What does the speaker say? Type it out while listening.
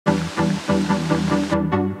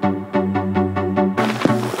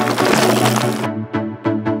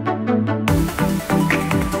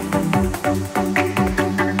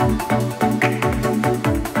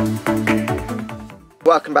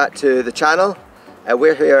welcome back to the channel.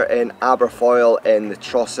 We're here in Aberfoyle in the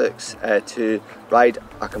Trossachs to ride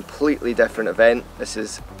a completely different event. This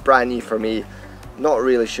is brand new for me, not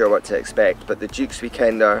really sure what to expect, but the Duke's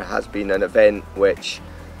Weekender has been an event which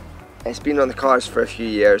it's been on the cards for a few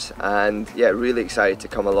years, and yeah, really excited to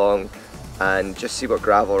come along and just see what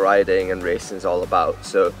gravel riding and racing is all about.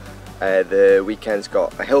 So the weekend's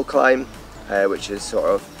got a hill climb, which is sort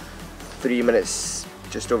of 3 minutes,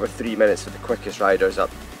 just over 3 minutes for the quickest riders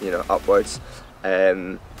up, upwards.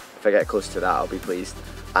 If I get close to that, I'll be pleased.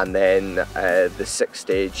 And then the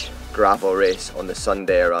 6-stage gravel race on the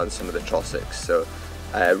Sunday around some of the Trossachs. So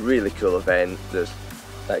really cool event. There's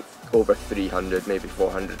like over 300, maybe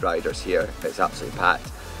 400 riders here. It's absolutely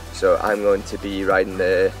packed. So I'm going to be riding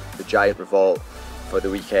the Giant Revolt for the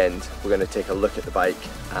weekend. We're going to take a look at the bike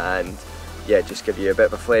and yeah, just give you a bit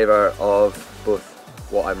of a flavour of both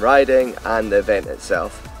what I'm riding and the event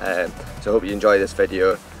itself. So I hope you enjoy this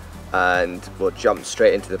video, and we'll jump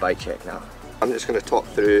straight into the bike check now. I'm just going to talk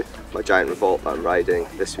through my Giant Revolt that I'm riding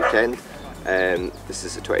this weekend. This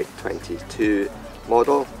is a 2022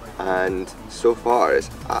 model, and so far it's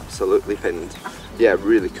absolutely pinned. Yeah,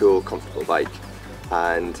 really cool, comfortable bike,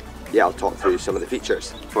 and yeah, I'll talk through some of the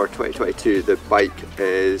features. For 2022, the bike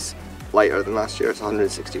is lighter than last year. It's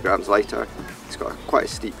 160 grams lighter. It's got quite a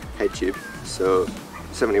steep head tube, so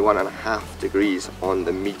 71.5 degrees on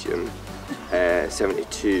the medium,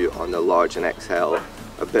 72 on the large and XL,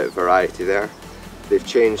 a bit of variety there. They've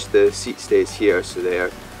changed the seat stays here, so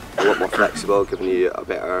they're a lot more flexible, giving you a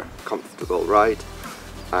better comfortable ride.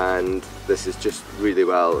 And this is just really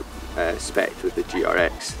well spec'd with the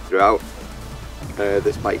GRX throughout.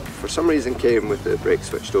 This bike for some reason came with the brakes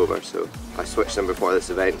switched over, so I switched them before this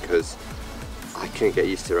event because I couldn't get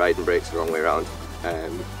used to riding brakes the wrong way around,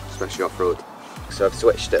 especially off-road. So I've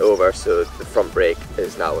switched it over so the front brake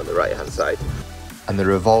is now on the right hand side. And the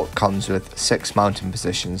Revolt comes with 6 mounting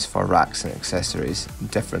positions for racks and accessories in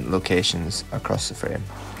different locations across the frame.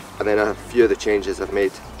 And then a few of the changes I've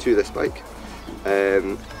made to this bike.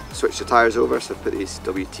 Switched the tyres over, so I've put these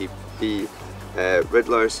WTB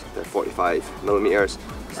Riddlers. They're 45mm.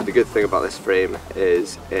 So the good thing about this frame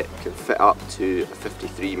is it can fit up to a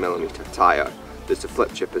 53mm tyre. There's a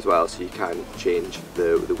flip chip as well, so you can change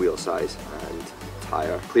the wheel size and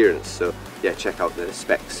tyre clearance. So yeah, check out the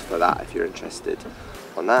specs for that if you're interested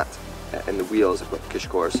on that. And the wheels, I've got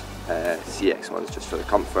Cushcore's CX ones just for the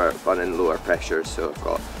comfort, running lower pressures. So I've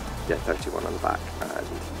got 31 on the back and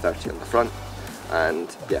 30 on the front.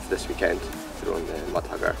 And yeah, for this weekend, throwing the mud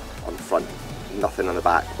hugger on the front, nothing on the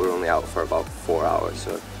back. We're only out for about 4 hours,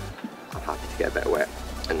 so I'm happy to get a bit wet.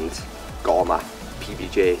 And got all my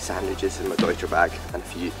PBJ sandwiches in my Deutscher bag and a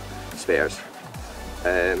few spares.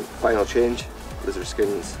 Final change, lizard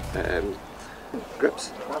skins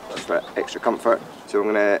grips, just for extra comfort. So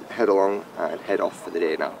I'm going to head along and head off for the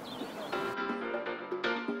day now.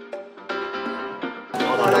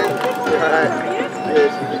 Morning.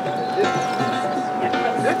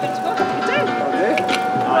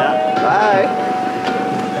 Bye.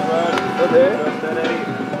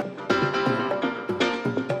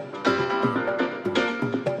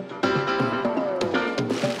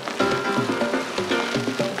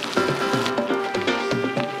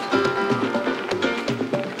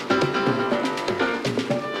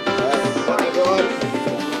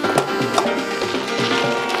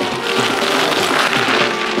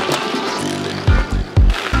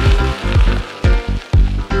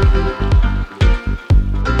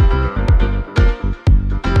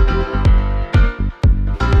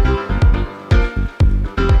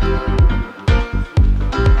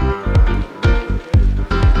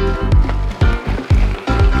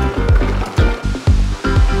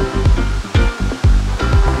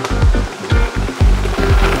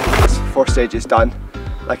 Stage is done,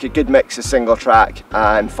 like a good mix of single track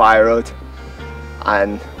and fire road,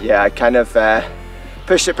 and yeah, I kind of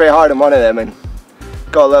pushed it pretty hard on one of them and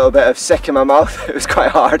got a little bit of sick in my mouth. It was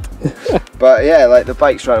quite hard. But yeah, like the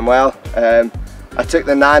bike's running well. I took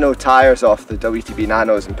the nano tyres off, the WTB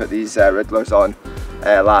nanos, and put these Riddlers on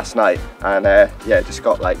last night, and yeah, just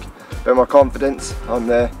got like a bit more confidence on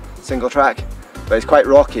the single track, but it's quite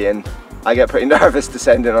rocky and I get pretty nervous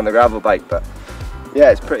descending on the gravel bike, but yeah,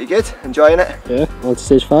 it's pretty good, enjoying it. Yeah, on to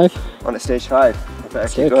stage 5? On to stage 5, I better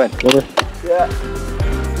keep going. Over. Yeah.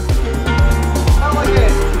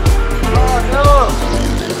 Oh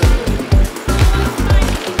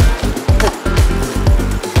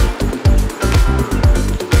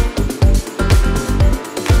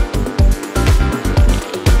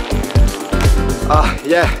no!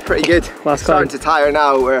 Yeah, pretty good. Last starting to tire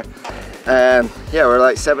now. We're yeah, we're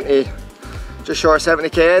like 70, just short of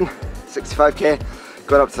 70k in, 65k.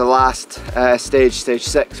 going up to the last stage, stage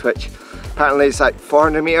 6, which apparently is like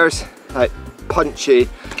 400 meters, like punchy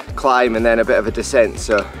climb and then a bit of a descent.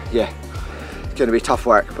 So yeah, it's going to be tough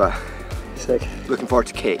work, but sick. Looking forward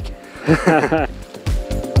to cake.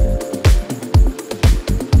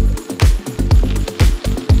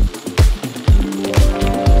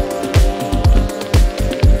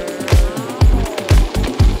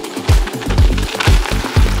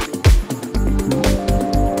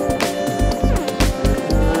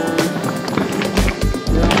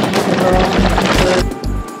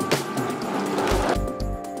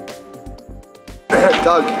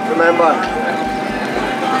 Doug, remember,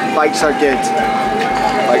 bikes are good.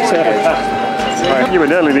 Bikes are good. Right, you were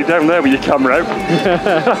nearly down there with your camera out.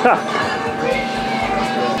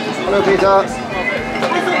 Hello, Peter. I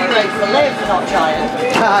thought you rode for live, not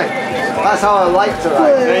Giant. Hi. That's how I like to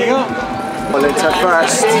ride. There you go. Well, into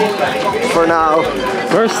first for now.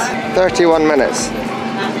 First? 31 minutes.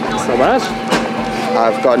 That's not bad.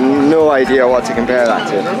 I've got no idea what to compare that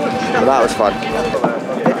to, but that was fun.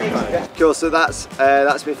 Cool, so that's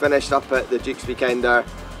me finished up at the Duke's Weekender.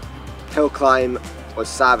 Hill climb was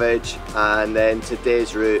savage, and then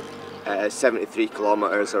today's route, 73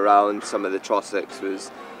 kilometers around some of the Trossachs,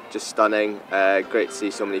 was just stunning. Great to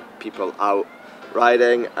see so many people out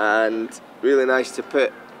riding, and really nice to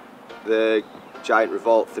put the Giant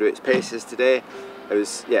Revolt through its paces today. It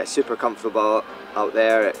was, yeah, super comfortable out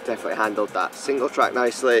there. It definitely handled that single track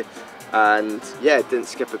nicely, and yeah, it didn't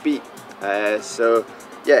skip a beat. So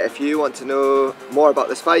yeah, if you want to know more about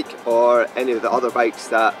this bike or any of the other bikes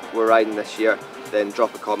that we're riding this year, then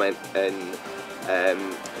drop a comment and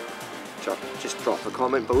just drop a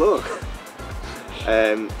comment below.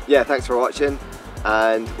 Yeah, thanks for watching,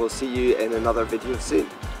 and we'll see you in another video soon.